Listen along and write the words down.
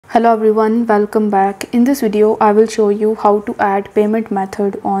Hello everyone, welcome back. In this video, I will show you how to add payment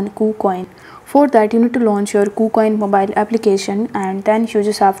method on Kucoin. For that, you need to launch your Kucoin mobile application and then you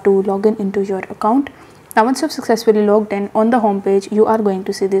just have to log in into your account. Now once you've successfully logged in, on the home page, you are going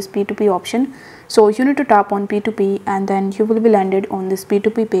to see this P2P option. So you need to tap on P2P and then you will be landed on this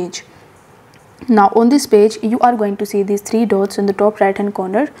P2P page. Now on this page you are going to see these three dots in the top right hand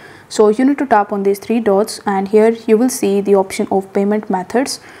corner. So you need to tap on these three dots and here you will see the option of payment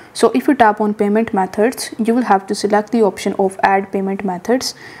methods. So if you tap on payment methods, you will have to select the option of add payment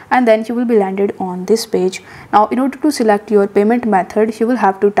methods and then you will be landed on this page. Now in order to select your payment method, you will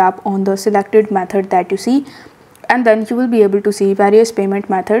have to tap on the selected method that you see, and then you will be able to see various payment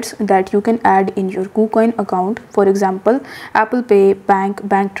methods that you can add in your Kucoin account. For example, Apple Pay,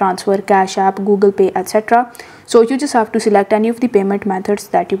 bank transfer, Cash App, Google Pay, etc. So you just have to select any of the payment methods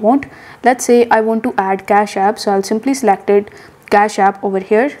that you want. Let's say I want to add Cash App, so I'll simply select it Cash App over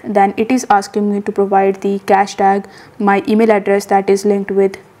here. Then it is asking me to provide the cash tag, my email address that is linked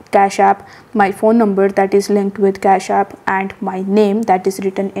with Cash App, my phone number that is linked with Cash App, and my name that is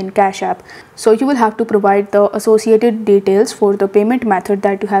written in Cash App. So you will have to provide the associated details for the payment method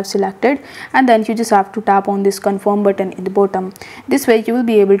that you have selected, and then you just have to tap on this confirm button in the bottom. This way you will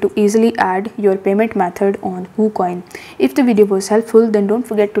be able to easily add your payment method on Kucoin. If the video was helpful, then don't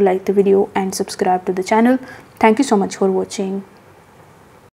forget to like the video and subscribe to the channel. Thank you so much for watching.